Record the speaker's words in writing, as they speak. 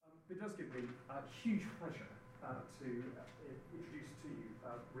does give me huge pleasure to introduce to you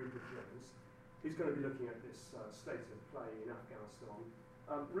Rupert Jones, who's going to be looking at this state of play in Afghanistan.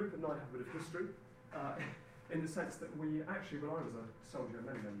 Rupert and I have a bit of history, in the sense that we actually, when I was a soldier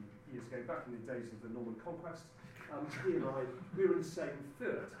many, many years ago, back in the days of the Norman Conquest, he and I, we were in the same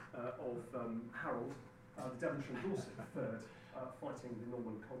third of Harold, the Devonshire and Dorset third, fighting the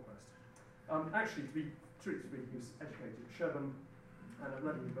Norman Conquest. Actually, to be true to be, he was educated at Sherborne and at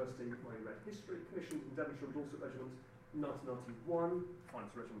Reading University, where he read history, commissioned in Devonshire and Dorset Regiment in 1991,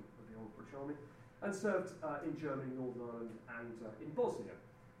 finest regiment of the Old British Army, and served in Germany, Northern Ireland, and in Bosnia.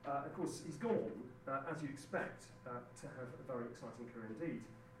 Of course, he's gone on, as you'd expect, to have a very exciting career indeed.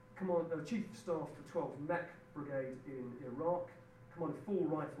 Chief of Staff for 12th Mech Brigade in Iraq, commanded 4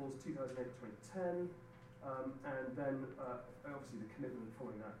 rifles, 2008-2010, and then obviously the commitment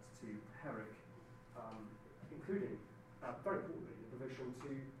following that to Herrick, including, very importantly, the provision to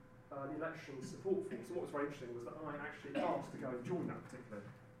the election support force. And what was very interesting was that I actually asked to go and join that particular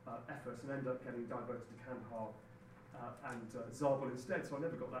effort and ended up getting diverted to Kandahar and Zabul instead, so I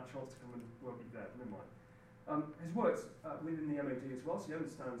never got that chance to come and work with there. Never mind. He's worked within the MOD as well, so he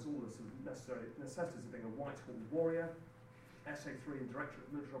understands all the sort of necessities of being a Whitehall warrior, SA3 and Director of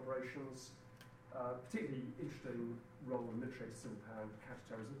Military Operations, particularly interesting role in military civil power and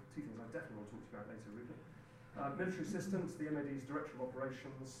counter-terrorism, 2 things I definitely want to talk to you about later, Rupert. Military Assistant, the MOD's Director of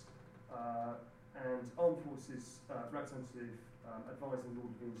Operations, and Armed Forces Representative advising the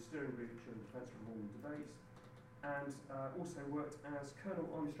Lord of the Steering Group during the Defence Reform debate, and also worked as Colonel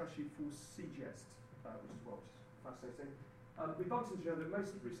Army Strategy for CGEST, which is fascinating. We bumped into each other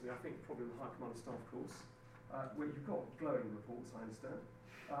most recently, I think, probably on the High Command Staff course, where you've got glowing reports, I understand,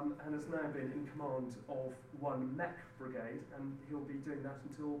 and has now been in command of 1 Mech Brigade, and he'll be doing that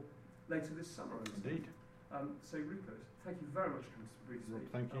until later this summer. Indeed. So, Rupert, thank you very much for coming to Bruce.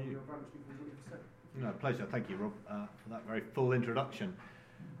 Thank you. We are very much looking forward to what you have to say. No, pleasure. Thank you, Rob, for that very full introduction.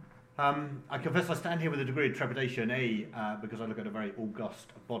 I confess I stand here with a degree of trepidation, because I look at a very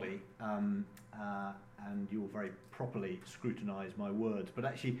august body, and you'll very properly scrutinise my words, but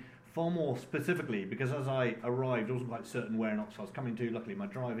actually far more specifically, because as I arrived, I wasn't quite certain where in Oxford I was coming to. Luckily my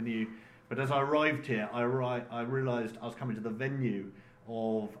driver knew, but as I arrived here, I realised I was coming to the venue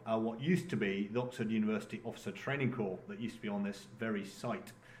of what used to be the Oxford University Officer Training Corps, that used to be on this very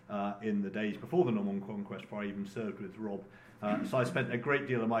site in the days before the Norman Conquest, before I even served with Rob. So I spent a great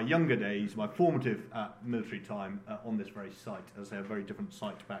deal of my younger days, my formative military time, on this very site, as a very different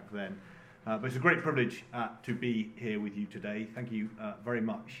site back then. But it's a great privilege to be here with you today. Thank you very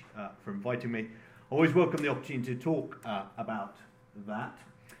much for inviting me. I always welcome the opportunity to talk about that,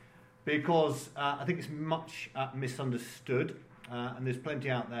 because I think it's much misunderstood, and there's plenty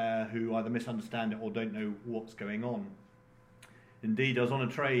out there who either misunderstand it or don't know what's going on. Indeed, I was on a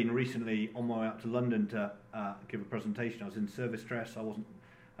train recently on my way up to London to give a presentation. I was in service dress. I wasn't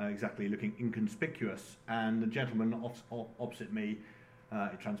exactly looking inconspicuous, and the gentleman opposite me,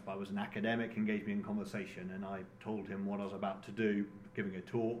 it transpired, was an academic, engaged me in conversation, and I told him what I was about to do, giving a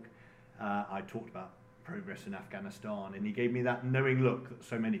talk. I talked about progress in Afghanistan, and he gave me that knowing look that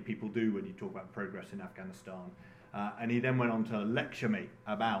so many people do when you talk about progress in Afghanistan. And he then went on to lecture me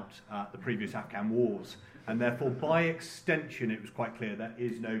about the previous Afghan wars, and therefore by extension it was quite clear there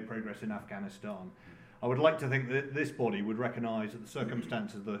is no progress in Afghanistan. I would like to think that this body would recognise that the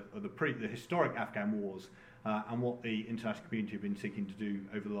circumstances of the historic Afghan wars and what the international community have been seeking to do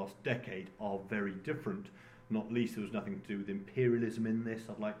over the last decade are very different. Not least, there was nothing to do with imperialism in this,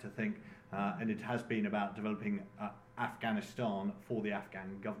 I'd like to think, and it has been about developing Afghanistan for the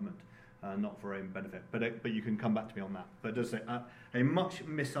Afghan government. Not for our own benefit, but you can come back to me on that. But does a much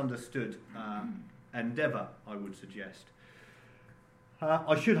misunderstood endeavour, I would suggest.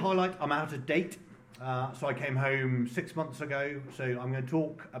 I should highlight I'm out of date, so I came home 6 months ago. So I'm going to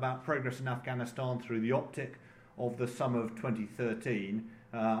talk about progress in Afghanistan through the optic of the summer of 2013.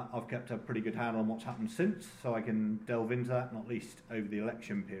 I've kept a pretty good handle on what's happened since, so I can delve into that, not least over the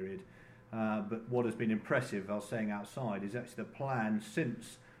election period. But what has been impressive, I was saying outside, is actually the plan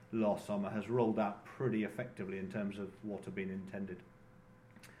since last summer has rolled out pretty effectively in terms of what had been intended.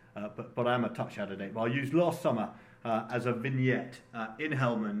 But I am a touch out of date. But I used last summer as a vignette in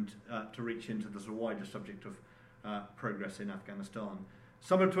Helmand to reach into the sort of wider subject of progress in Afghanistan.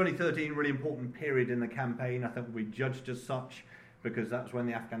 Summer 2013, really important period in the campaign. I think will be judged as such because that's when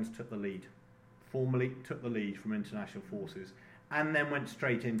the Afghans took the lead, formally took the lead from international forces, and then went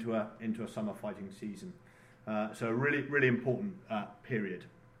straight into a summer fighting season. So a really, really important period.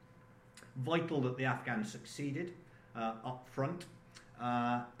 Vital that the Afghans succeeded up front,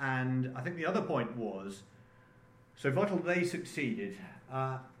 and I think the other point was, so vital that they succeeded,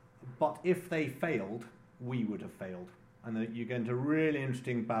 but if they failed, we would have failed. And that you get into a really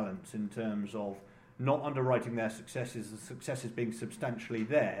interesting balance in terms of not underwriting their successes, the successes being substantially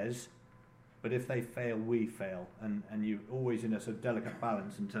theirs, but if they fail, we fail. And you're always in a sort of delicate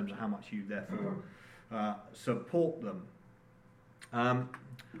balance in terms of how much you therefore support them. I'm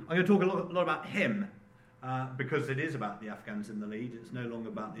going to talk a lot about him, because it is about the Afghans in the lead. It's no longer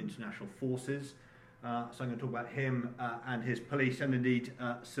about the international forces. So I'm going to talk about him and his police and indeed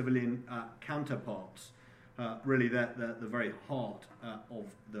civilian counterparts. Really, they're the very heart of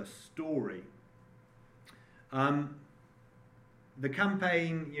the story. The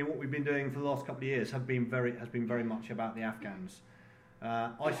campaign, what we've been doing for the last couple of years, has been very much about the Afghans.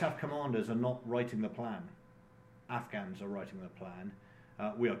 ISAF commanders are not writing the plan. Afghans are writing the plan.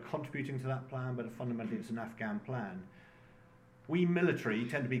 We are contributing to that plan, but fundamentally it's an Afghan plan. We military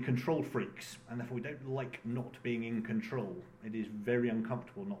tend to be control freaks, and therefore we don't like not being in control. It is very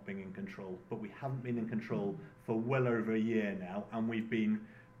uncomfortable not being in control, but we haven't been in control for well over a year now, and we've been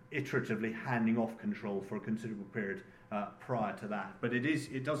iteratively handing off control for a considerable period prior to that. But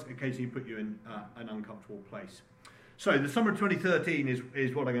it does occasionally put you in an uncomfortable place. So the summer of 2013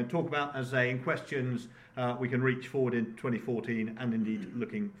 is what I'm going to talk about. As in questions, we can reach forward in 2014 and indeed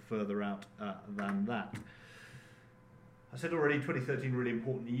looking further out than that. I said already, 2013, really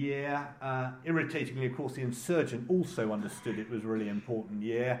important year. Irritatingly, of course, the insurgent also understood it was a really important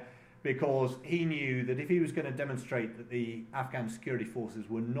year, because he knew that if he was going to demonstrate that the Afghan security forces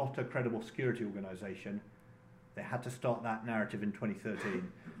were not a credible security organisation, they had to start that narrative in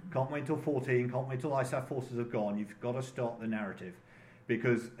 2013. Can't wait till 14, can't wait till ISAF forces have gone. You've got to start the narrative,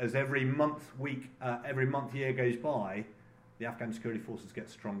 because as every month, year goes by, the Afghan security forces get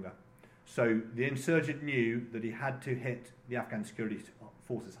stronger. So the insurgent knew that he had to hit the Afghan security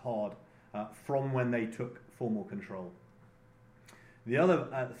forces hard from when they took formal control. The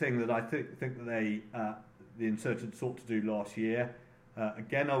other thing that I think that the insurgents sought to do last year,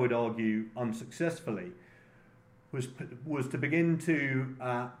 again I would argue unsuccessfully, was to begin to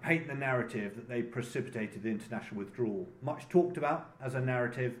paint the narrative that they precipitated the international withdrawal. Much talked about as a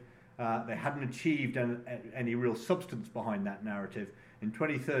narrative, they hadn't achieved any real substance behind that narrative. In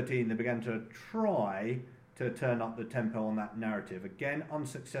 2013, they began to try to turn up the tempo on that narrative, again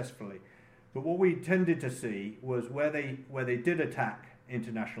unsuccessfully. But what we tended to see was where they did attack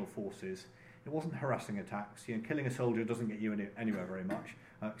international forces, it wasn't harassing attacks. Killing a soldier doesn't get you anywhere very much,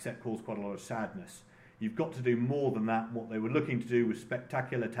 except cause quite a lot of sadness. You've got to do more than that. What they were looking to do was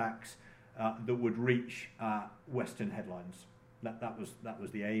spectacular attacks that would reach Western headlines. That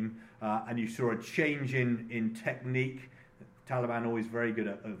was the aim, and you saw a change in technique. Taliban always very good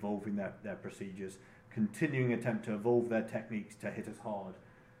at evolving their procedures, continuing attempt to evolve their techniques to hit us hard.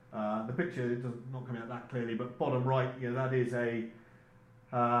 The picture is not coming out that clearly, but bottom right, that is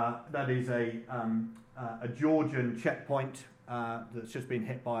a Georgian checkpoint that's just been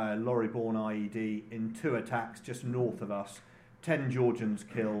hit by a lorry-borne IED in 2 attacks just north of us. 10 Georgians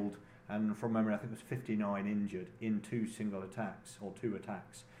killed, and from memory, I think it was 59 injured in 2 attacks.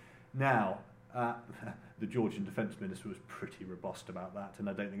 Now, the Georgian defence minister was pretty robust about that, and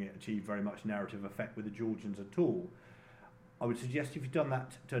I don't think it achieved very much narrative effect with the Georgians at all. I would suggest if you've done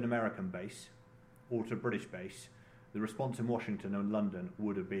that to an American base or to a British base, the response in Washington and London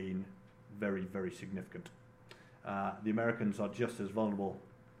would have been very, very significant. The Americans are just as vulnerable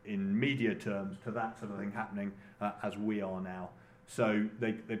in media terms to that sort of thing happening as we are now. So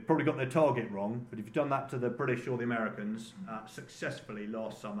they've probably got their target wrong, but if you've done that to the British or the Americans successfully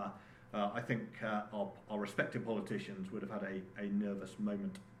last summer, I think our respective politicians would have had a nervous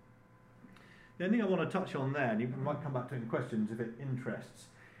moment. The only thing I want to touch on there, and you might come back to it in questions if it interests,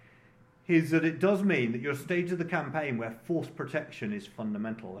 is that it does mean that you're a stage of the campaign where force protection is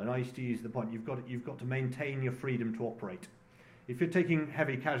fundamental. And I used to use the point, you've got to maintain your freedom to operate. If you're taking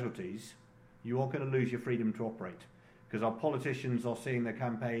heavy casualties, you are going to lose your freedom to operate, because our politicians are seeing their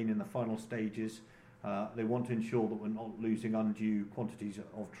campaign in the final stages. They want to ensure that we're not losing undue quantities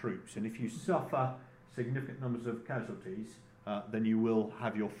of troops. And if you suffer significant numbers of casualties, then you will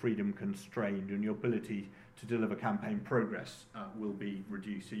have your freedom constrained, and your ability to deliver campaign progress will be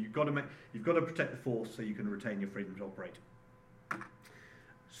reduced. So you've got to protect the force so you can retain your freedom to operate.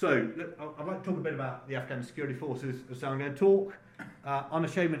 So I'd like to talk a bit about the Afghan security forces. So I'm going to talk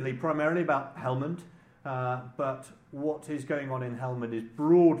unashamedly primarily about Helmand, but what is going on in Helmand is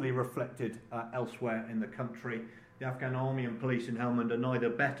broadly reflected elsewhere in the country. The Afghan army and police in Helmand are neither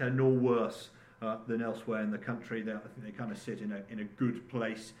better nor worse than elsewhere in the country. I think they kind of sit in a good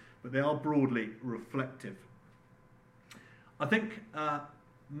place, but they are broadly reflective. I think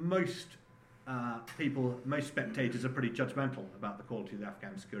most people, most spectators, are pretty judgmental about the quality of the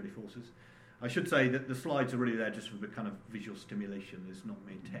Afghan security forces. I should say that the slides are really there just for the kind of visual stimulation. There's not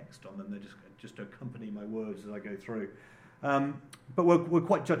many text on them. They're just to accompany my words as I go through. But we're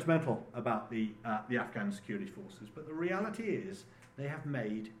quite judgmental about the Afghan security forces. But the reality is they have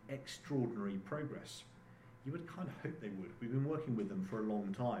made extraordinary progress. You would kind of hope they would. We've been working with them for a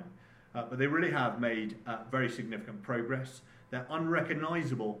long time. But they really have made very significant progress. They're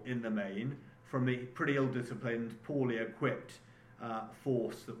unrecognisable in the main from the pretty ill-disciplined, poorly equipped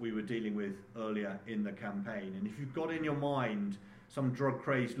force that we were dealing with earlier in the campaign. And if you've got in your mind some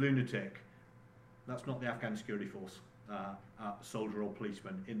drug-crazed lunatic, that's not the Afghan security force, soldier or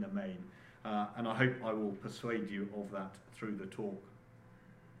policeman in the main. And I hope I will persuade you of that through the talk.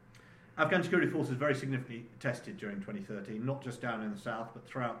 Afghan security forces very significantly tested during 2013, not just down in the south, but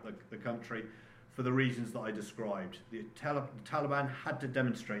throughout the country, for the reasons that I described. The Taliban had to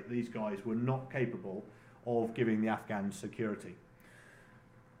demonstrate these guys were not capable of giving the Afghans security.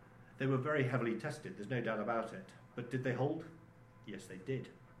 They were very heavily tested, there's no doubt about it. But did they hold? Yes, they did.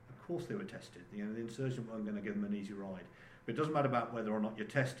 Of course they were tested. The insurgent weren't going to give them an easy ride. But it doesn't matter about whether or not you're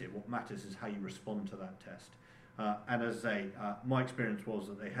tested. What matters is how you respond to that test. And as I say, my experience was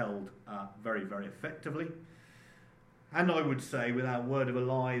that they held very, very effectively. And I would say, without a word of a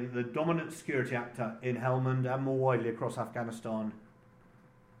lie, that the dominant security actor in Helmand and more widely across Afghanistan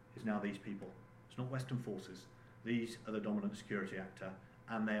is now these people. It's not Western forces. These are the dominant security actor,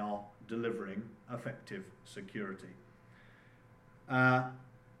 and they are delivering effective security.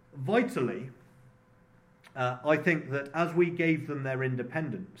 Vitally, I think that as we gave them their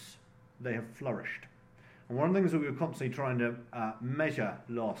independence, they have flourished. And one of the things that we were constantly trying to measure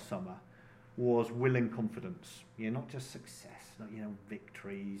last summer was will and confidence. Not just success, not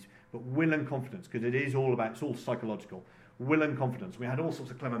victories, but will and confidence, because it's all psychological. Will and confidence. We had all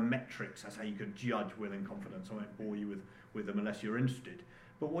sorts of clever metrics. That's how you could judge will and confidence. I won't bore you with them unless you're interested.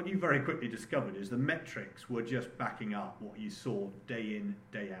 But what you very quickly discovered is the metrics were just backing up what you saw day in,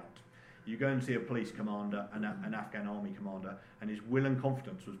 day out. You go and see a police commander, an Afghan army commander, and his will and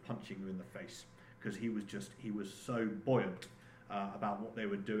confidence was punching you in the face, because he was so buoyant about what they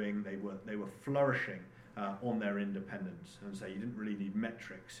were doing. They were flourishing on their independence, and so you didn't really need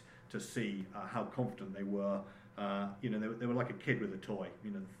metrics to see how confident they were. They were like a kid with a toy.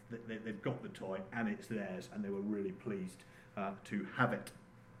 They've got the toy and it's theirs, and they were really pleased to have it.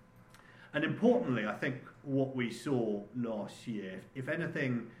 And importantly, I think what we saw last year, if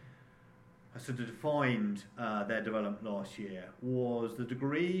anything, sort of defined their development last year, was the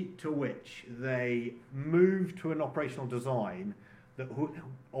degree to which they moved to an operational design that,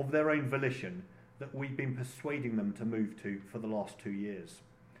 of their own volition, that we've been persuading them to move to for the last 2 years.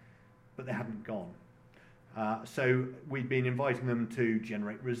 But they hadn't gone. So we'd been inviting them to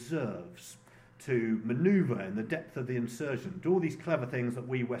generate reserves, to manoeuvre in the depth of the insurgent, do all these clever things that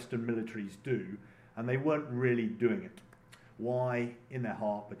we Western militaries do, and they weren't really doing it. Why? In their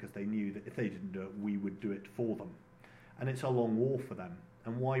heart, because they knew that if they didn't do it, we would do it for them. And it's a long war for them.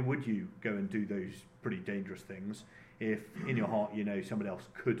 And why would you go and do those pretty dangerous things if in your heart you know somebody else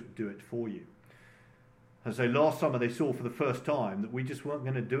could do it for you? And so last summer they saw for the first time that we just weren't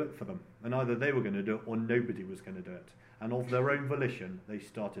going to do it for them. And either they were going to do it or nobody was going to do it. And of their own volition, they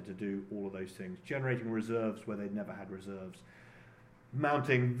started to do all of those things, generating reserves where they'd never had reserves,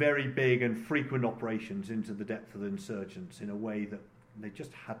 mounting very big and frequent operations into the depth of the insurgents in a way that they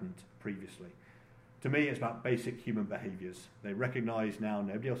just hadn't previously. To me, it's about basic human behaviours. They recognise now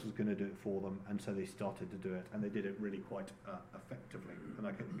nobody else is going to do it for them, and so they started to do it, and they did it really quite effectively. And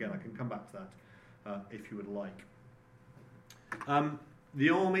I can come back to that if you would like. The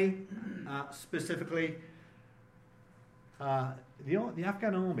army, specifically, the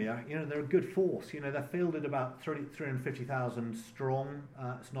Afghan army, they're a good force. They're fielded about 350,000 strong.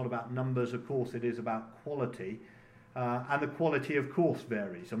 It's not about numbers, of course. It is about quality, and the quality, of course,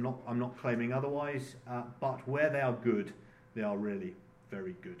 varies. I'm not claiming otherwise, but where they are good, they are really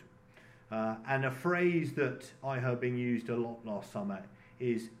very good. And a phrase that I heard being used a lot last summer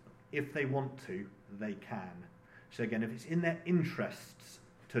is, if they want to, they can. So again, if it's in their interests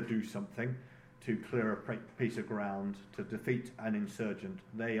to do something, to clear a piece of ground, to defeat an insurgent,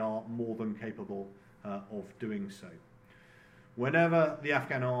 they are more than capable of doing so. Whenever the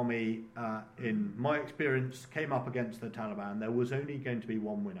Afghan army, in my experience, came up against the Taliban, there was only going to be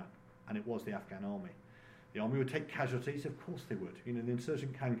one winner, and it was the Afghan army. The army would take casualties, of course they would. The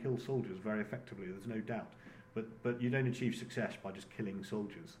insurgent can kill soldiers very effectively, there's no doubt. But you don't achieve success by just killing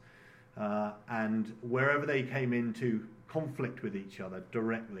soldiers. And wherever they came into conflict with each other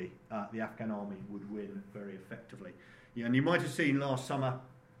directly, the Afghan army would win very effectively. And you might have seen last summer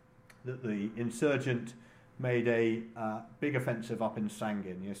that the insurgent made a big offensive up in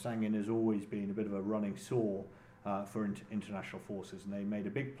Sangin. Sangin has always been a bit of a running sore for international forces, and they made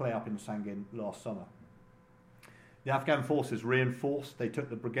a big play up in Sangin last summer. The Afghan forces reinforced. They took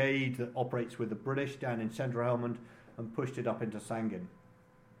the brigade that operates with the British down in central Helmand and pushed it up into Sangin.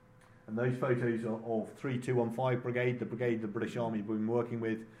 And those photos are of 3215 Brigade, the brigade the British Army have been working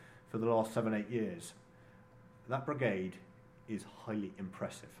with for the last 7-8 years. That brigade is highly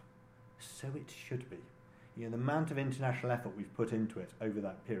impressive. So it should be. The amount of international effort we've put into it over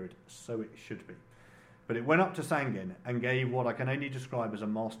that period, so it should be. But it went up to Sangin and gave what I can only describe as a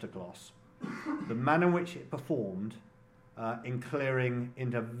masterclass. The manner in which it performed in clearing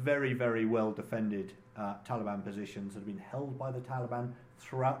into very, very well defended Taliban positions that have been held by the Taliban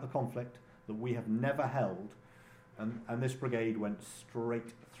throughout the conflict that we have never held, and this brigade went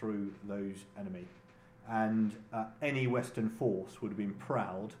straight through those enemy. And any Western force would have been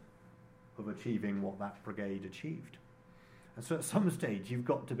proud of achieving what that brigade achieved. And so at some stage you've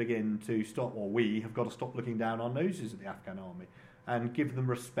got to begin to stop, or we have got to stop looking down our noses at the Afghan army and give them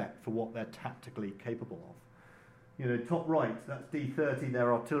respect for what they're tactically capable of. Top right, that's D30,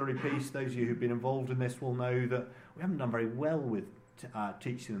 their artillery piece. Those of you who've been involved in this will know that we haven't done very well with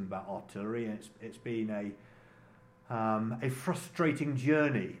teaching them about artillery. It's been a frustrating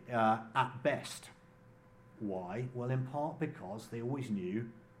journey at best. Why? Well, in part because they always knew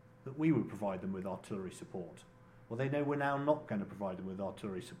that we would provide them with artillery support. Well, they know we're now not going to provide them with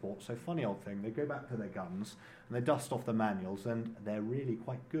artillery support. So funny old thing, they go back to their guns and they dust off the manuals, and they're really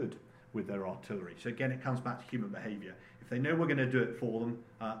quite good with their artillery. So again, it comes back to human behaviour. If they know we're going to do it for them,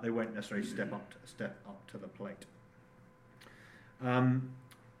 they won't necessarily step up to the plate.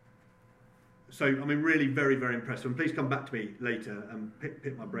 So, really very, very impressive. And please come back to me later and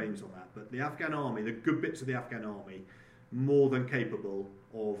pick my brains on that. But the Afghan army, the good bits of the Afghan army, more than capable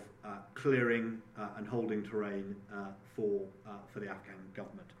of clearing and holding terrain for the Afghan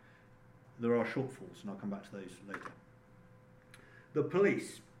government. There are shortfalls, and I'll come back to those later. The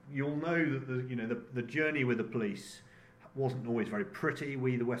police, you'll know that the journey with the police wasn't always very pretty.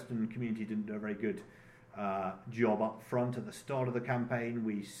 We, the Western community, didn't do a very good job up front at the start of the campaign.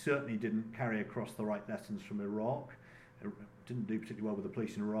 We certainly didn't carry across the right lessons from Iraq. Didn't do particularly well with the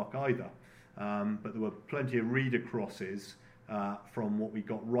police in Iraq either. But there were plenty of read acrosses from what we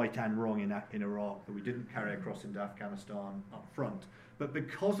got right and wrong in Iraq that we didn't carry across into Afghanistan up front. But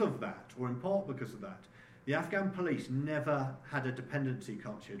because of that, or in part because of that, the Afghan police never had a dependency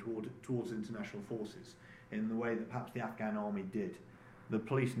culture towards international forces in the way that perhaps the Afghan army did. The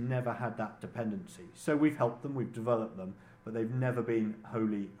police never had that dependency. So we've helped them, we've developed them, but they've never been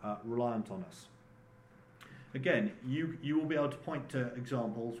wholly reliant on us. Again, you will be able to point to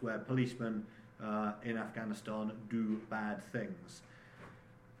examples where policemen in Afghanistan do bad things.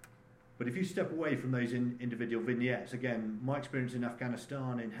 But if you step away from those individual vignettes, again, my experience in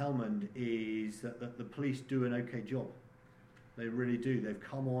Afghanistan, in Helmand, is that the police do an okay job. They really do. They've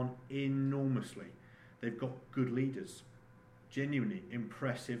come on enormously. They've got good leaders, genuinely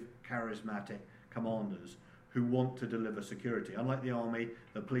impressive, charismatic commanders who want to deliver security. Unlike the army,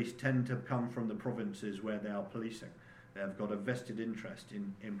 the police tend to come from the provinces where they are policing. They've got a vested interest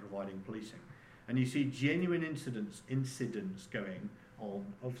in providing policing. And you see genuine incidents going on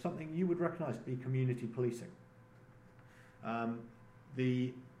of something you would recognise to be community policing.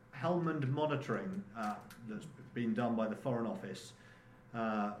 The Helmand monitoring that's been done by the Foreign Office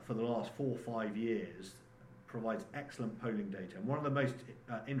for the last 4 or 5 years provides excellent polling data. And one of the most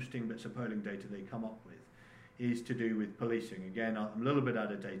interesting bits of polling data they come up with is to do with policing. Again, I'm a little bit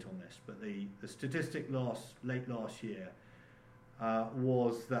out of date on this, but the statistic late last year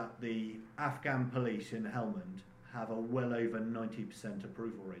was that the Afghan police in Helmand have a well over 90%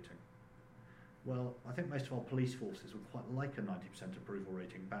 approval rating. Well, I think most of our police forces would quite like a 90% approval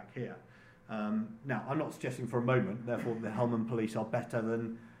rating back here. Now, I'm not suggesting for a moment, therefore, the Helmand police are better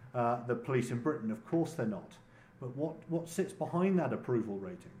than the police in Britain. Of course they're not. But what sits behind that approval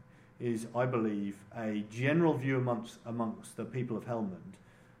rating is, I believe, a general view amongst the people of Helmand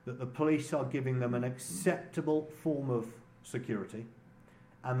that the police are giving them an acceptable form of security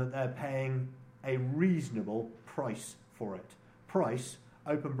and that they're paying a reasonable price for it. Price,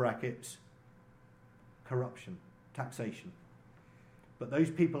 open brackets, corruption, taxation. But those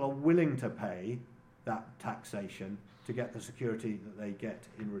people are willing to pay that taxation to get the security that they get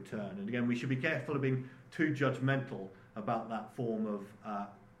in return. And again, we should be careful of being too judgmental about that form of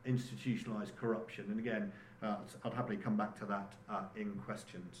institutionalised corruption. And again, I'd happily come back to that in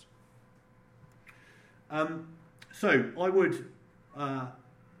questions. So I would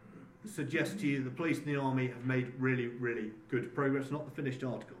suggest to you the police and the army have made really, really good progress, not the finished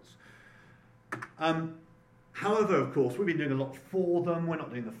articles. However, of course, we've been doing a lot for them. We're not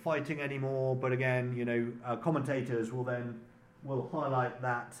doing the fighting anymore. But again, commentators will highlight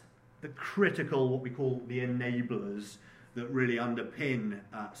that the critical, what we call the enablers that really underpin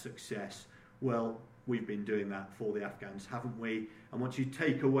success. Well, we've been doing that for the Afghans, haven't we? And once you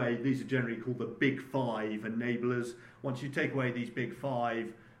take away, these are generally called the big five enablers. Once you take away these big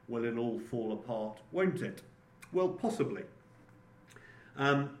five, well, it'll all fall apart, won't it? Well, possibly.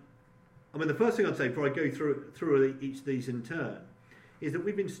 The first thing I'd say before I go through each of these in turn is that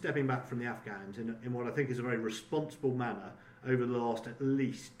we've been stepping back from the Afghans in what I think is a very responsible manner over the last at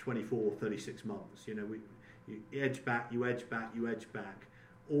least 24, 36 months. You edge back, you edge back, you edge back,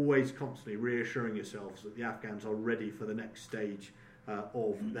 always constantly reassuring yourselves that the Afghans are ready for the next stage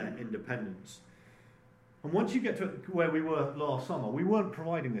of their independence. And once you get to where we were last summer, we weren't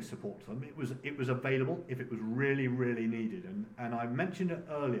providing this support to them. It was available if it was really, really needed. And I mentioned it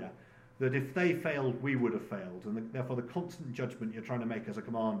earlier that if they failed, we would have failed. And therefore the constant judgment you're trying to make as a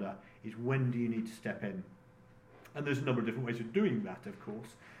commander is when do you need to step in? And there's a number of different ways of doing that, of course.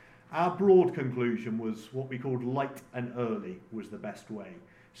 Our broad conclusion was what we called light and early was the best way.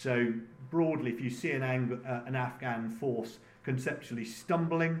 So broadly, if you see an Afghan force conceptually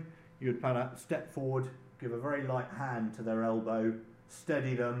stumbling, you'd put a step forward, give a very light hand to their elbow,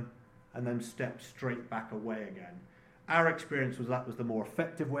 steady them, and then step straight back away again. Our experience was that was the more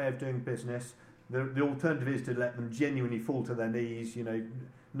effective way of doing business. The alternative is to let them genuinely fall to their knees,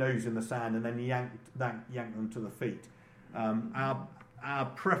 nose in the sand, and then yank them to the feet. Our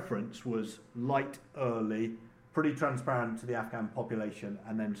preference was light, early, pretty transparent to the Afghan population,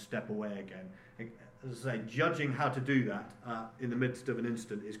 and then step away again. As I say, judging how to do that in the midst of an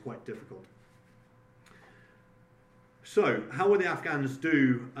incident is quite difficult. So, how will the Afghans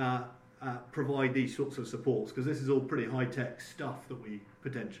provide these sorts of supports? Because this is all pretty high-tech stuff that we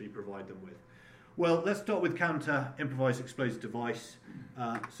potentially provide them with. Well, let's start with counter improvised explosive device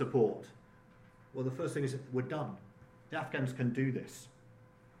support. Well, the first thing is we're done. The Afghans can do this.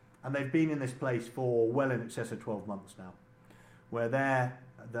 And they've been in this place for well in excess of 12 months now, where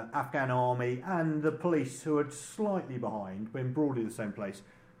the Afghan army and the police, who are slightly behind, but in broadly the same place,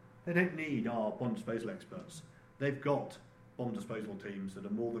 they don't need our bomb disposal experts. They've got bomb disposal teams that are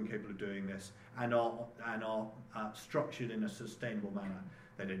more than capable of doing this and are structured in a sustainable manner.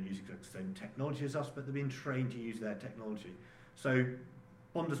 They don't use exactly the same technology as us, but they've been trained to use their technology. So,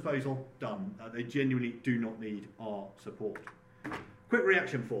 bomb disposal, done. They genuinely do not need our support. Quick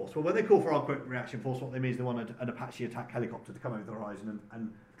reaction force. Well, when they call for our quick reaction force, what they mean is they want an Apache attack helicopter to come over the horizon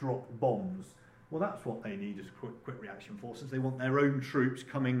and drop bombs. Well, that's what they need as quick reaction forces. They want their own troops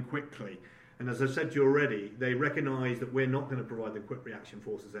coming quickly. And as I've said to you already, they recognise that we're not going to provide them quick reaction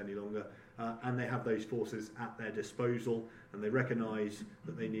forces any longer, and they have those forces at their disposal, and they recognise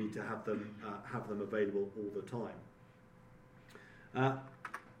that they need to have them available all the time.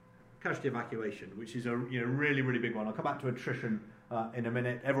 Casualty evacuation, which is a really, really big one. I'll come back to attrition in a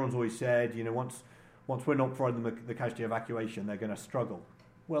minute. Everyone's always said, once we're not providing them the casualty evacuation, they're going to struggle.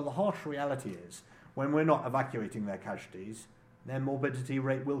 Well, the harsh reality is, when we're not evacuating their casualties, their morbidity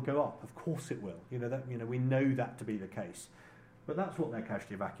rate will go up. Of course it will. We know that to be the case. But that's what their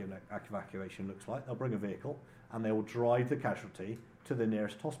casualty evacuation looks like. They'll bring a vehicle and they will drive the casualty to the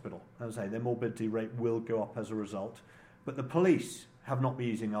nearest hospital. As I say, their morbidity rate will go up as a result. But the police have not been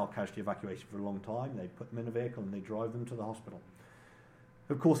using our casualty evacuation for a long time. They put them in a vehicle and they drive them to the hospital.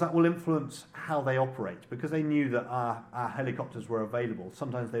 Of course, that will influence how they operate, because they knew that our helicopters were available.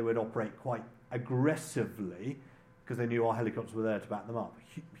 Sometimes they would operate quite aggressively because they knew our helicopters were there to back them up.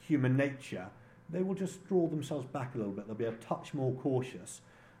 Human nature, they will just draw themselves back a little bit. They'll be a touch more cautious,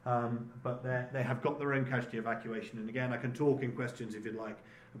 but they have got their own casualty evacuation. And again, I can talk in questions, if you'd like,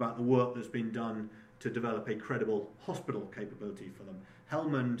 about the work that's been done to develop a credible hospital capability for them.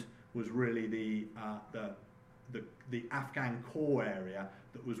 Helmand was really the Afghan core area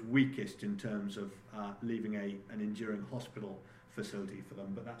that was weakest in terms of leaving an enduring hospital facility for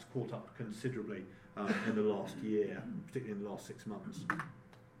them, but that's caught up considerably in the last year, particularly in the last 6 months.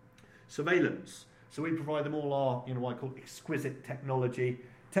 Surveillance. So we provide them all our, what I call exquisite technology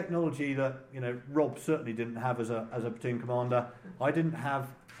that Rob certainly didn't have as a platoon commander. I didn't have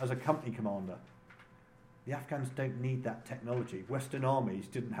as a company commander. The Afghans don't need that technology. Western armies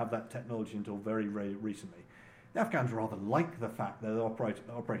didn't have that technology until very, very recently. The Afghans rather like the fact that they're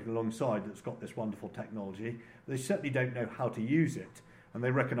operating alongside that's got this wonderful technology. But they certainly don't know how to use it. And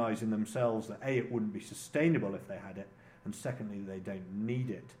they recognise in themselves that A, it wouldn't be sustainable if they had it, and secondly, they don't need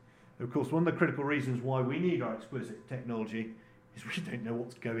it. Of course, one of the critical reasons why we need our exquisite technology is we don't know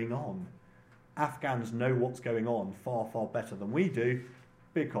what's going on. Afghans know what's going on far, far better than we do,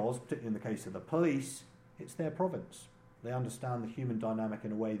 because, particularly in the case of the police, it's their province. They understand the human dynamic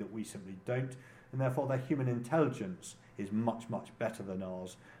in a way that we simply don't, and therefore their human intelligence is much, much better than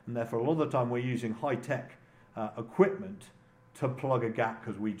ours. And therefore a lot of the time we're using high-tech equipment to plug a gap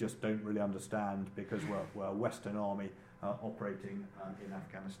because we just don't really understand, because we're a Western army operating in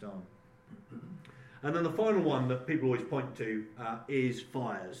Afghanistan. And then the final one that people always point to is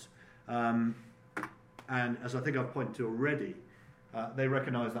fires. And as I think I've pointed to already, they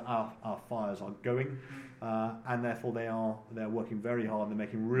recognise that our fires are going, and therefore they're working very hard. They're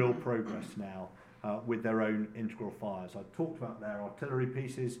making real progress now with their own integral fires. I talked about their artillery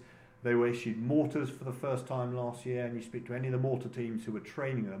pieces. They were issued mortars for the first time last year, and you speak to any of the mortar teams who were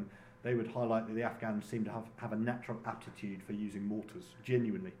training them, they would highlight that the Afghans seem to have a natural aptitude for using mortars,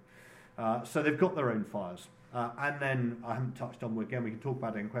 genuinely. So they've got their own fires. And then, I haven't touched on, again, we can talk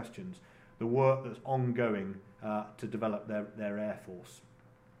about it in questions, the work that's ongoing to develop their Air Force,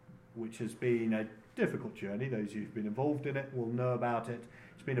 which has been a difficult journey. Those who've been involved in it will know about it.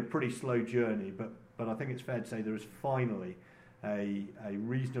 It's been a pretty slow journey, but I think it's fair to say there is finally a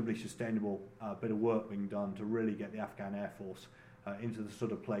reasonably sustainable bit of work being done to really get the Afghan Air Force into the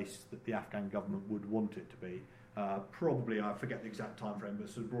sort of place that the Afghan government would want it to be. Probably, I forget the exact time frame, but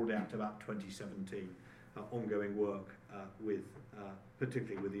sort of brought it out to about 2017. Ongoing work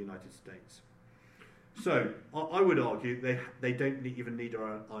particularly with the United States. So I would argue they don't even need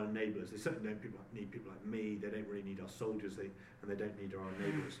our neighbours. They certainly don't need people like me. They don't really need our soldiers, and they don't need our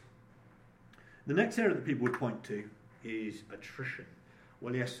neighbours. The next area that people would point to is attrition.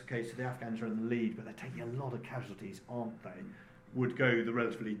 Well, yes, okay, so the Afghans are in the lead, but they're taking a lot of casualties, aren't they? Would go the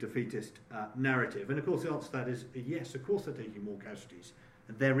relatively defeatist narrative. And of course the answer to that is yes, of course they're taking more casualties.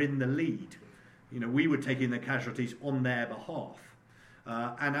 They're in the lead. You know, we were taking the casualties on their behalf.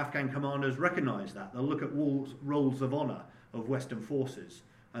 And Afghan commanders recognise that. They'll look at rolls of honour of Western forces.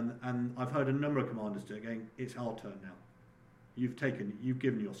 And I've heard a number of commanders do it going, it's our turn now. You've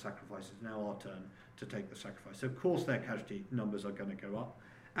given your sacrifices, now our turn to take the sacrifice. So of course their casualty numbers are going to go up.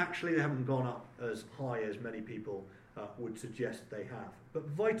 Actually, they haven't gone up as high as many people would suggest they have. But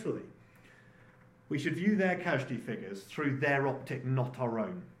vitally, we should view their casualty figures through their optic, not our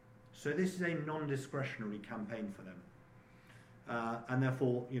own. So this is a non-discretionary campaign for them. And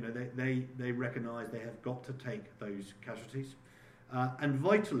therefore, you know, they recognise they have got to take those casualties. And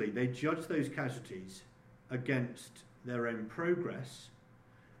vitally, they judge those casualties against their own progress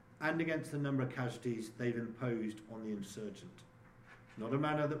and against the number of casualties they've imposed on the insurgent. Not a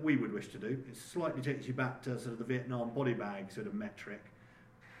manner that we would wish to do. It slightly takes you back to sort of the Vietnam body bag sort of metric.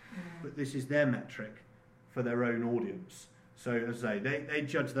 But this is their metric for their own audience. So, as I say, they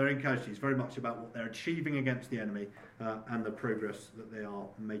judge their own casualties very much about what they're achieving against the enemy and the progress that they are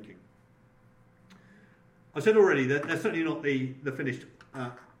making. I said already that they're certainly not the finished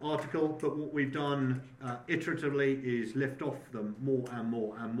article, but what we've done iteratively is lift off them more and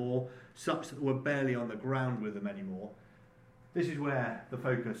more and more, such that we're barely on the ground with them anymore. This is where the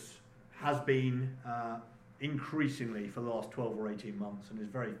focus has been increasingly for the last 12 or 18 months, and is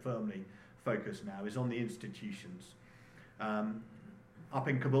very firmly focused now, is on the institutions. Up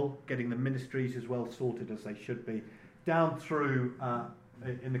in Kabul, getting the ministries as well sorted as they should be, down through,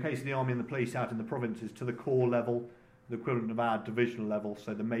 in the case of the army and the police out in the provinces, to the corps level, the equivalent of our divisional level,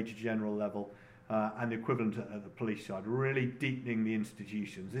 so the major general level, and the equivalent at the police side, really deepening the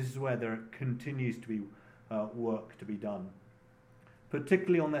institutions. This is where there continues to be work to be done,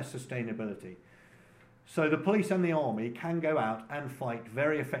 particularly on their sustainability. So the police and the army can go out and fight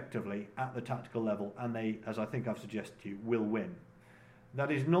very effectively at the tactical level, and they, as I think I've suggested to you, will win.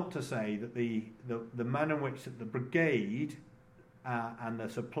 That is not to say that the manner in which the brigade and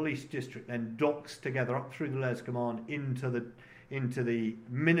the police district then docks together up through the Les Command into the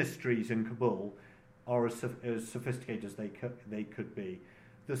ministries in Kabul are as sophisticated as they could be.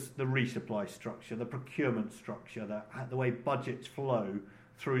 The resupply structure, the procurement structure, the way budgets flow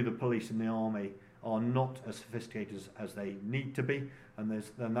through the police and the army are not as sophisticated as they need to be, and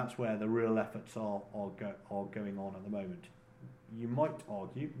that's where the real efforts are going on at the moment. You might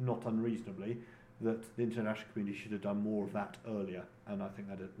argue, not unreasonably, that the international community should have done more of that earlier, and I think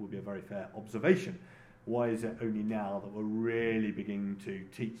that would be a very fair observation. Why is it only now that we're really beginning to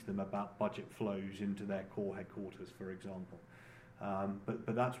teach them about budget flows into their core headquarters, for example?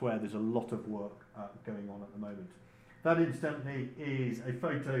 But that's where there's a lot of work going on at the moment. That incidentally is a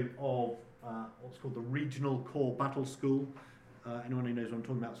photo of what's called the Regional Corps Battle School. Anyone who knows what I'm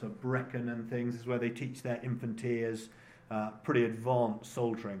talking about, so Brecon and things, is where they teach their infanteers pretty advanced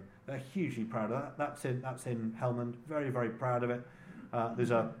soldiering. They're hugely proud of that. That's in Helmand. Very, very proud of it.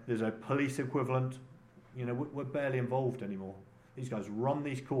 There's a police equivalent. You know, we're barely involved anymore. These guys run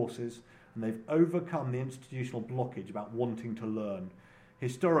these courses, and they've overcome the institutional blockage about wanting to learn.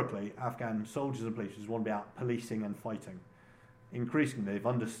 Historically, Afghan soldiers and police want to be out policing and fighting. Increasingly, they've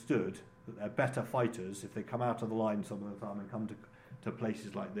understood that they're better fighters if they come out of the line some of the time and come to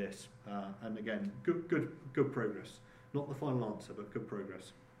places like this. And again, good progress. Not the final answer, but good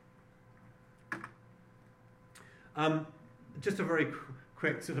progress. Just a very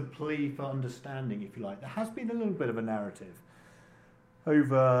quick sort of plea for understanding, if you like. There has been a little bit of a narrative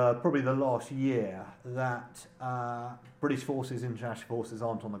over probably the last year that British forces, international forces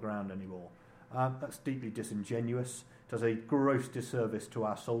aren't on the ground anymore. That's deeply disingenuous, does a gross disservice to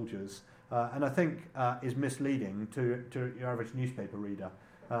our soldiers, and I think is misleading to your average newspaper reader.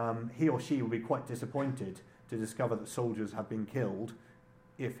 He or she will be quite disappointed to discover that soldiers have been killed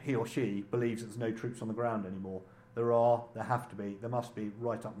if he or she believes there's no troops on the ground anymore. There must be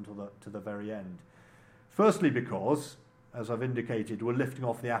right up until to the very end. Firstly, because, as I've indicated, we're lifting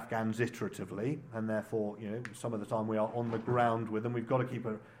off the Afghans iteratively, and therefore, some of the time we are on the ground with them. We've got to keep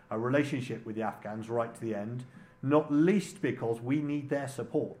a relationship with the Afghans right to the end, not least because we need their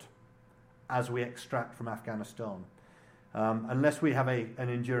support as we extract from Afghanistan. Unless we have an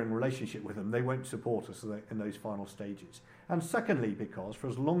enduring relationship with them, they won't support us in those final stages. And secondly, because for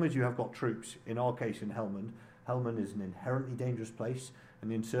as long as you have got troops, in our case in Helmand is an inherently dangerous place, and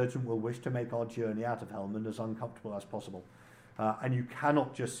the insurgent will wish to make our journey out of Helmand as uncomfortable as possible. And you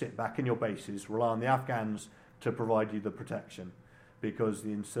cannot just sit back in your bases, rely on the Afghans to provide you the protection, because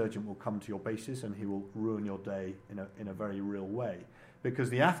the insurgent will come to your bases and he will ruin your day in a very real way. Because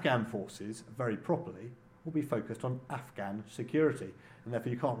the Afghan forces, very properly, will be focused on Afghan security, and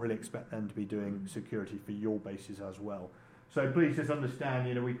therefore you can't really expect them to be doing security for your bases as well. So please just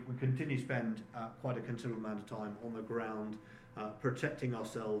understand, we continue to spend quite a considerable amount of time on the ground protecting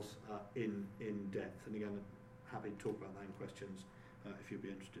ourselves in depth. And again, I'm happy to talk about that in questions if you'd be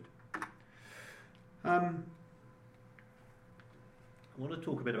interested. I want to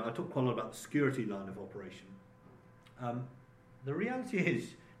talk I talked quite a lot about the security line of operation. The reality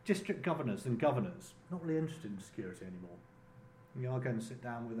is, district governors and governors are not really interested in security anymore. I go and sit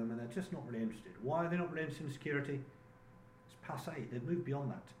down with them and they're just not really interested. Why are they not really interested in security? Passé, they've moved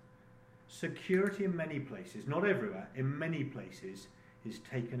beyond that. Security in many places, not everywhere, in many places is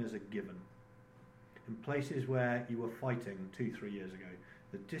taken as a given. In places where you were fighting 2-3 years ago,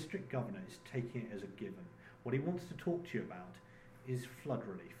 the district governor is taking it as a given. What he wants to talk to you about is flood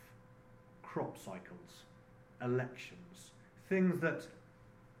relief, crop cycles, elections, things that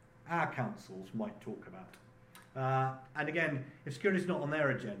our councils might talk about. And again, if security is not on their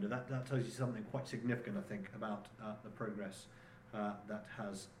agenda, that tells you something quite significant, I think, about the progress that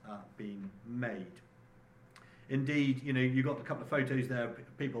has been made. Indeed, you've got a couple of photos there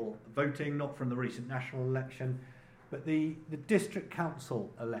of people voting, not from the recent national election, but the district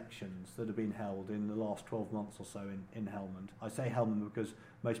council elections that have been held in the last 12 months or so in Helmand. I say Helmand because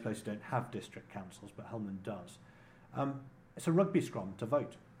most places don't have district councils, but Helmand does. It's a rugby scrum to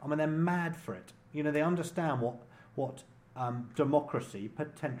vote. I mean, they're mad for it. They understand what democracy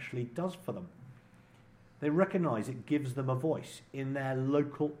potentially does for them. They recognise it gives them a voice in their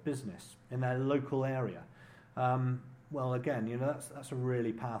local business, in their local area. Well, again, that's a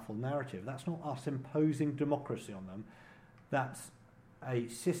really powerful narrative. That's not us imposing democracy on them. That's a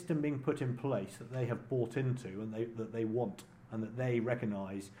system being put in place that they have bought into and that they want, and that they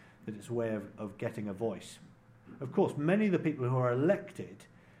recognise that it's a way of getting a voice. Of course, many of the people who are elected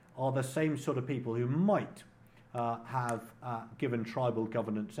are the same sort of people who might have given tribal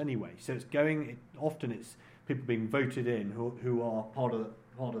governance anyway. So often it's people being voted in who are part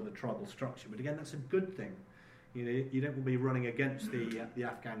of the tribal structure. But again, that's a good thing. You don't want to be running against the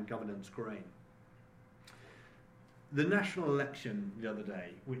Afghan governance grain. The national election the other day,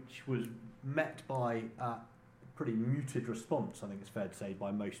 which was met by a pretty muted response, I think it's fair to say,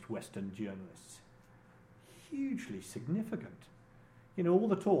 by most Western journalists, hugely significant. All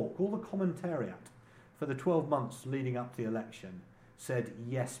the talk, all the commentariat for the 12 months leading up to the election said,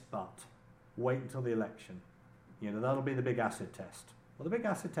 yes, but wait until the election. That'll be the big acid test. Well, the big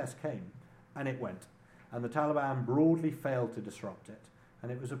acid test came, and it went. And the Taliban broadly failed to disrupt it,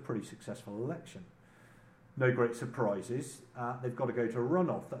 and it was a pretty successful election. No great surprises. They've got to go to a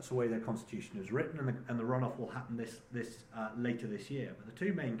runoff. That's the way their constitution is written, and the runoff will happen later this year. But the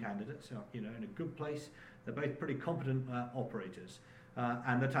two main candidates are, in a good place. They're both pretty competent operators.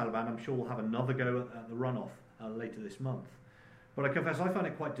 And the Taliban, I'm sure, will have another go at the runoff later this month. But I confess I find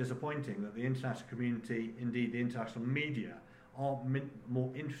it quite disappointing that the international community, indeed the international media, are more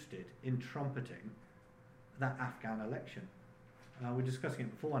interested in trumpeting that Afghan election. We're discussing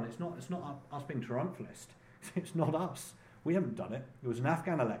it before, and it's not us being triumphalist. It's not us. We haven't done it. It was an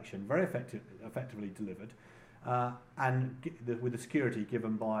Afghan election, very effectively delivered, with the security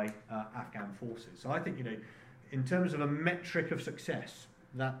given by Afghan forces. So I think, in terms of a metric of success,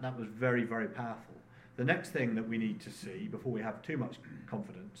 that was very, very powerful. The next thing that we need to see before we have too much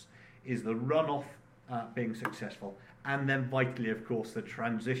confidence is the runoff being successful, and then vitally, of course, the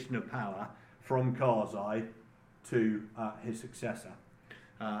transition of power from Karzai to his successor.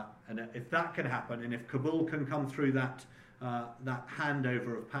 And if that can happen, and if Kabul can come through that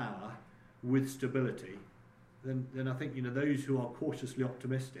handover of power with stability, then I think those who are cautiously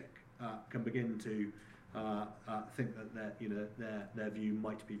optimistic can begin to think that their view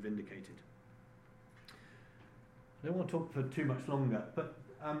might be vindicated. I don't want to talk for too much longer, but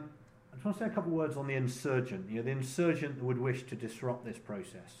I just want to say a couple of words on the insurgent. The insurgent would wish to disrupt this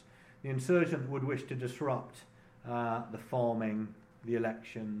process. The insurgent would wish to disrupt the farming, the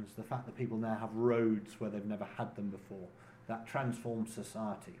elections, the fact that people now have roads where they've never had them before. That transforms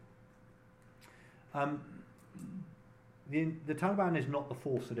society. The Taliban is not the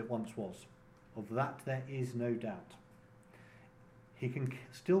force that it once was. Of that there is no doubt. He can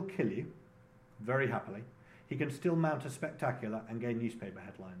still kill you, very happily. He can still mount a spectacular and gain newspaper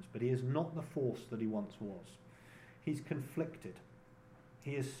headlines, but he is not the force that he once was. He's conflicted.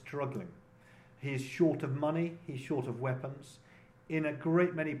 He is struggling. He is short of money. He's short of weapons. In a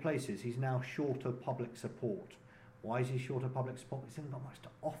great many places, he's now short of public support. Why is he short of public support? Because he hasn't got much to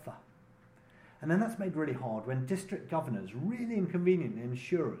offer. And then that's made really hard when district governors, really inconvenient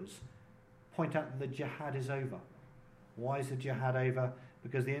insurers, point out that the jihad is over. Why is the jihad over?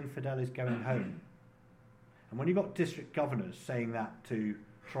 Because the infidel is going home. And when you've got district governors saying that to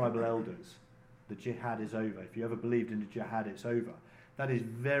tribal elders, the jihad is over. If you ever believed in the jihad, it's over. That is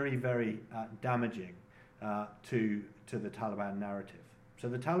very, very damaging to the Taliban narrative. So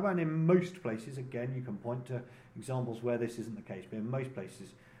the Taliban in most places, again, you can point to examples where this isn't the case, but in most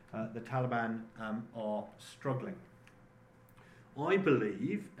places, the Taliban are struggling. I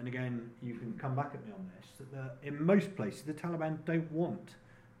believe, and again, you can come back at me on this, that in most places, the Taliban don't want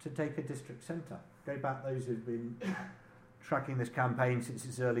to take a district centre. Go back, those who've been tracking this campaign since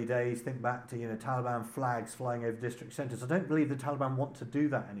its early days, think back to Taliban flags flying over district centres. I don't believe the Taliban want to do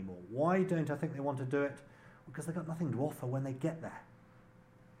that anymore. Why don't I think they want to do it? Because they've got nothing to offer when they get there.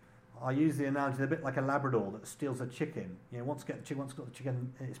 I use the analogy, they're a bit like a Labrador that steals a chicken. Once it's got the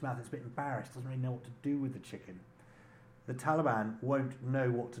chicken in its mouth, it's a bit embarrassed, doesn't really know what to do with the chicken. The Taliban won't know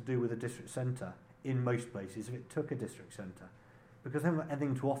what to do with a district centre in most places if it took a district centre, because they haven't got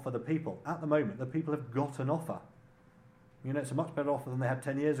anything to offer the people. At the moment, the people have got an offer. It's a much better offer than they had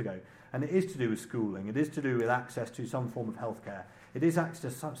 10 years ago. And it is to do with schooling. It is to do with access to some form of healthcare. It is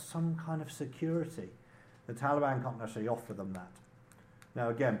access to some kind of security. The Taliban can't necessarily offer them that. Now,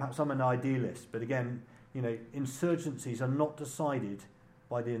 again, perhaps I'm an idealist, but again, insurgencies are not decided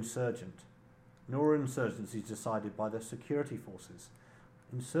by the insurgent, nor are insurgencies decided by the security forces.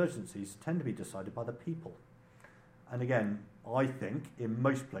 Insurgencies tend to be decided by the people. And again, I think in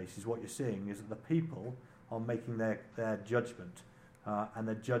most places what you're seeing is that the people are making their judgment, and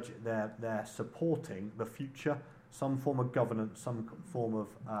they're supporting the future, some form of governance, some form of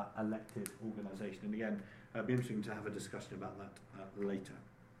elected organisation. And again, it'd be interesting to have a discussion about that later.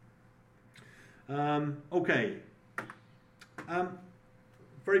 Okay.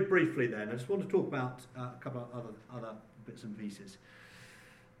 Very briefly then, I just want to talk about a couple of other bits and pieces.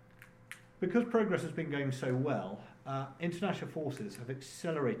 Because progress has been going so well, international forces have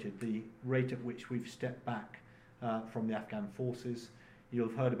accelerated the rate at which we've stepped back from the Afghan forces. You'll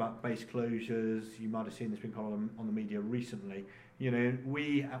have heard about base closures. You might have seen this being called on the media recently.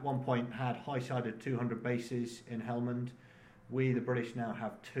 We at one point had high-sided 200 bases in Helmand. We, the British, now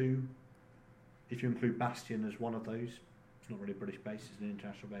have 2. If you include Bastion as one of those, it's not really a British base, it's an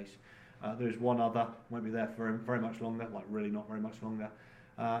international base. There's one other, won't be there for very much longer, like really not very much longer.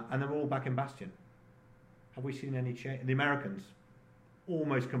 And then we're all back in Bastion. Have we seen any change? The Americans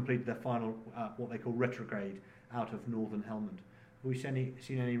almost completed their final, what they call retrograde, out of northern Helmand. Have we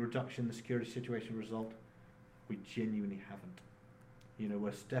seen any reduction in the security situation result? We genuinely haven't.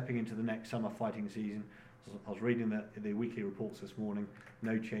 We're stepping into the next summer fighting season. I was reading the weekly reports this morning.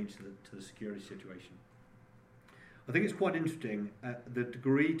 No change to the security situation. I think it's quite interesting the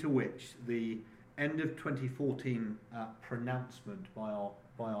degree to which the end of 2014 pronouncement by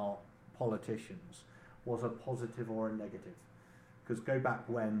our politicians was a positive or a negative. Because go back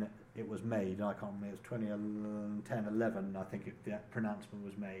when it was made, and I can't remember, it was 2010, 11, I think that pronouncement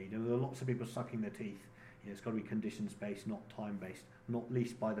was made. And there were lots of people sucking their teeth. It's got to be conditions-based, not time-based, not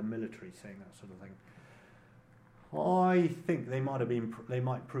least by the military saying that sort of thing. I think they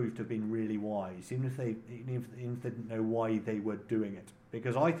might prove to have been really wise, even if they didn't know why they were doing it.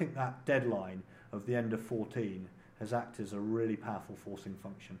 Because I think that deadline of the end of 14 has acted as a really powerful forcing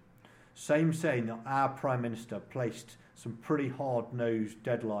function. Same saying that our Prime Minister placed some pretty hard-nosed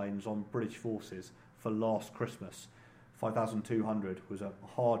deadlines on British forces for last Christmas. 5,200 was a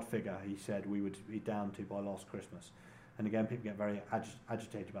hard figure he said we would be down to by last Christmas. And again, people get very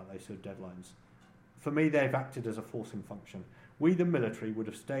agitated about those sort of deadlines. For me, they've acted as a forcing function. We, the military, would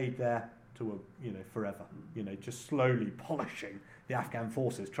have stayed there forever, just slowly polishing the Afghan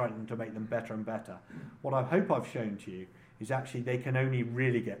forces, trying to make them better and better. What I hope I've shown to you is actually they can only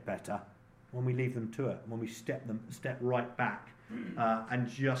really get better when we leave them to it, when we step right back and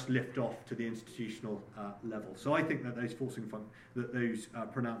just lift off to the institutional level. So I think that those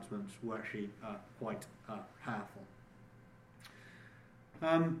pronouncements were actually quite powerful.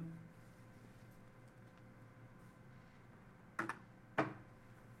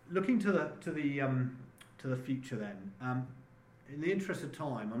 Looking to the future, then, in the interest of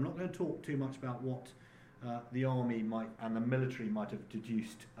time, I'm not going to talk too much about what the army and the military might have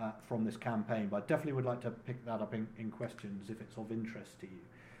deduced from this campaign, but I definitely would like to pick that up in questions if it's of interest to you,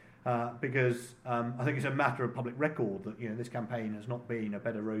 because I think it's a matter of public record that this campaign has not been a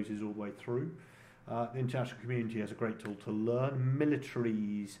bed of roses all the way through. The international community has a great deal to learn.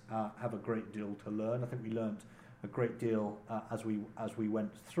 Militaries have a great deal to learn. I think we learnt a great deal as we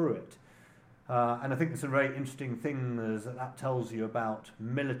went through it. And I think it's a very interesting thing that tells you about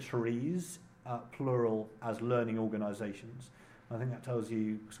militaries, plural, as learning organisations. I think that tells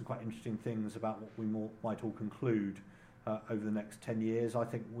you some quite interesting things about what we might all conclude over the next 10 years. I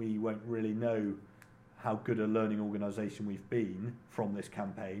think we won't really know how good a learning organisation we've been from this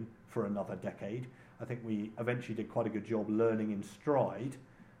campaign for another decade. I think we eventually did quite a good job learning in stride,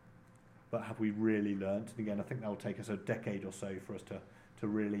 but have we really learnt? And again, I think that'll take us a decade or so for us to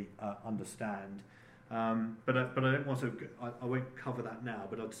really understand. But I don't want to. I won't cover that now.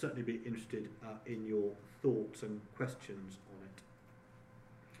 But I'd certainly be interested in your thoughts and questions on it.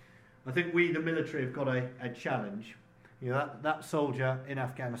 I think we, the military, have got a challenge. That soldier in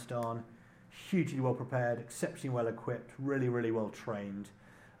Afghanistan, hugely well prepared, exceptionally well equipped, really, really well trained.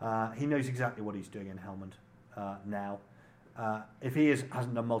 He knows exactly what he's doing in Helmand now. If he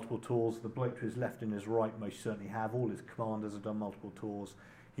hasn't done multiple tours, the bloke to his left and his right most certainly have. All his commanders have done multiple tours.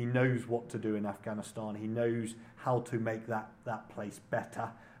 He knows what to do in Afghanistan. He knows how to make that place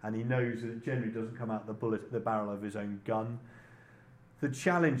better, and he knows that it generally doesn't come out the barrel of his own gun. The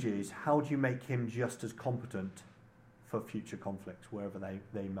challenge is, how do you make him just as competent for future conflicts, wherever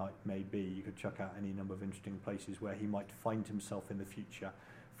they may be? You could chuck out any number of interesting places where he might find himself in the future,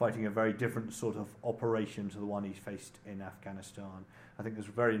 fighting a very different sort of operation to the one he's faced in Afghanistan. I think there's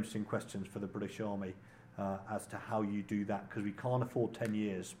very interesting questions for the British Army as to how you do that, because we can't afford 10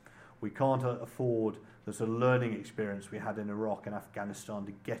 years. We can't afford the sort of learning experience we had in Iraq and Afghanistan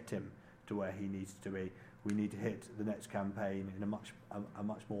to get him to where he needs to be. We need to hit the next campaign in a much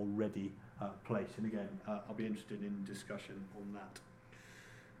more ready place. And again, I'll be interested in discussion on that.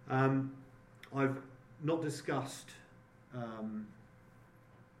 I've not discussed.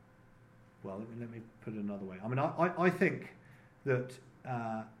 Well, let me put it another way. I mean, I think that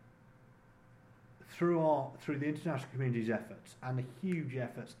through the international community's efforts and the huge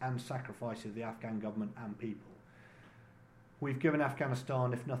efforts and sacrifices of the Afghan government and people, we've given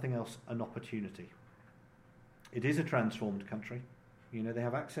Afghanistan, if nothing else, an opportunity. It is a transformed country. They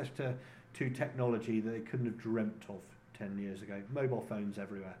have access to technology that they couldn't have dreamt of 10 years ago. Mobile phones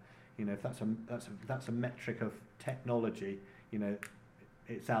everywhere. If that's a metric of technology,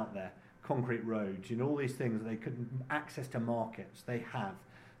 it's out there. Concrete roads, all these things that they couldn't access to markets. They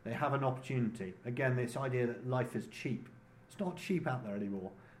have an opportunity. Again, this idea that life is cheap. It's not cheap out there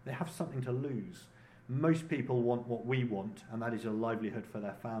anymore. They have something to lose. Most people want what we want, and that is a livelihood for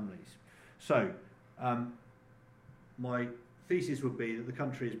their families. So, my thesis would be that the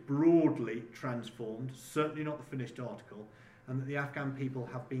country is broadly transformed, certainly not the finished article, and that the Afghan people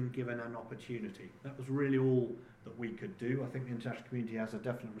have been given an opportunity. That was really all that we could do. I think the international community has a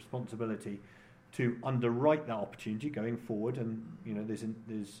definite responsibility to underwrite that opportunity going forward, and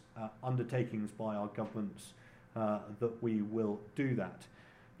there's undertakings by our governments that we will do that.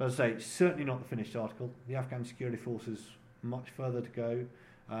 But as I say, certainly not the finished article. The Afghan security forces much further to go.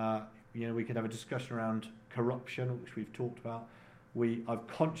 We could have a discussion around corruption, which we've talked about. I've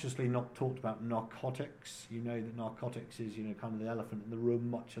consciously not talked about narcotics. That narcotics is kind of the elephant in the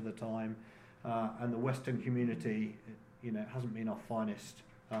room much of the time, and the Western community, it hasn't been our finest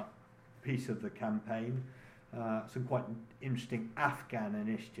piece of the campaign. Some quite interesting Afghan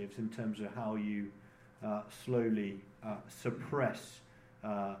initiatives in terms of how you slowly suppress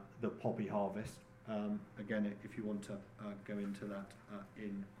the poppy harvest. Again, if you want to go into that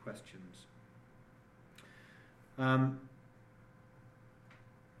in questions.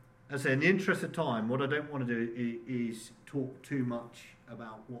 As I say, in the interest of time, what I don't want to do is talk too much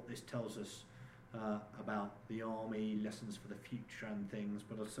about what this tells us about the army, lessons for the future and things,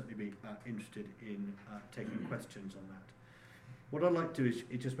 but I'll certainly be interested in taking questions on that. What I'd like to do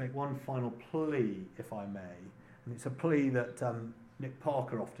is just make one final plea, if I may, and it's a plea that Nick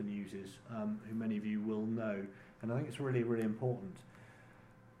Parker often uses, who many of you will know, and I think it's really, really important.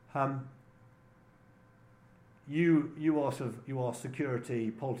 You are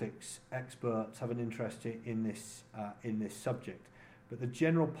security politics experts, have an interest in this subject, but the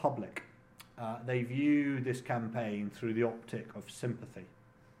general public, they view this campaign through the optic of sympathy.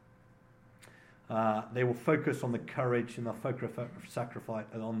 They will focus on the courage, and they'll focus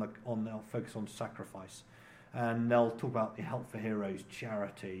on sacrifice, and they'll talk about the Help for Heroes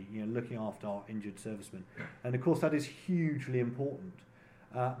charity, looking after our injured servicemen, and of course that is hugely important.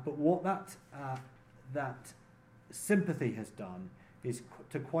 But what that sympathy has done is,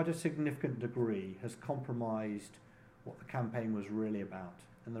 to quite a significant degree, has compromised what the campaign was really about.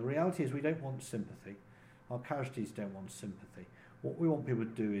 And the reality is, we don't want sympathy. Our casualties don't want sympathy. What we want people to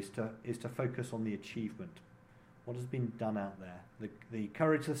do is to focus on the achievement. What has been done out there? The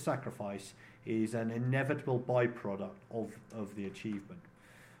courage, the sacrifice is an inevitable byproduct of the achievement.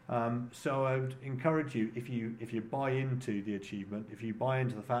 So I would encourage you, if you buy into the achievement, if you buy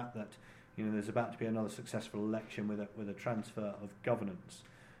into the fact that there's about to be another successful election with a transfer of governance,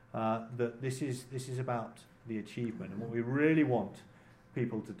 that this is about the achievement. And what we really want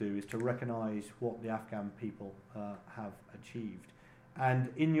people to do is to recognise what the Afghan people have achieved, and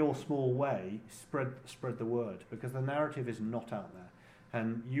in your small way spread the word, because the narrative is not out there,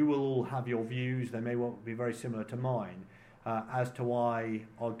 and you will all have your views. They may well be very similar to mine as to why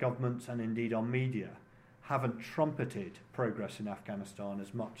our governments and indeed our media haven't trumpeted progress in Afghanistan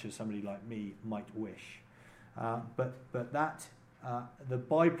as much as somebody like me might wish. But that the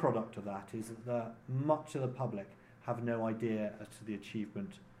byproduct of that is that much of the public have no idea as to the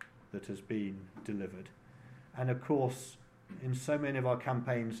achievement that has been delivered. And of course, in so many of our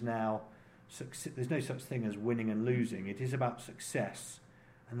campaigns now, there's no such thing as winning and losing. It is about success,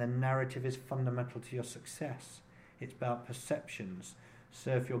 and the narrative is fundamental to your success. It's about perceptions.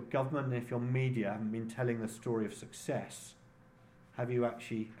 So if your government and if your media haven't been telling the story of success, have you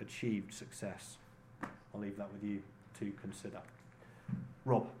actually achieved success? I'll leave that with you to consider.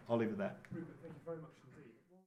 Rob, I'll leave it there. Rupert, thank you very much.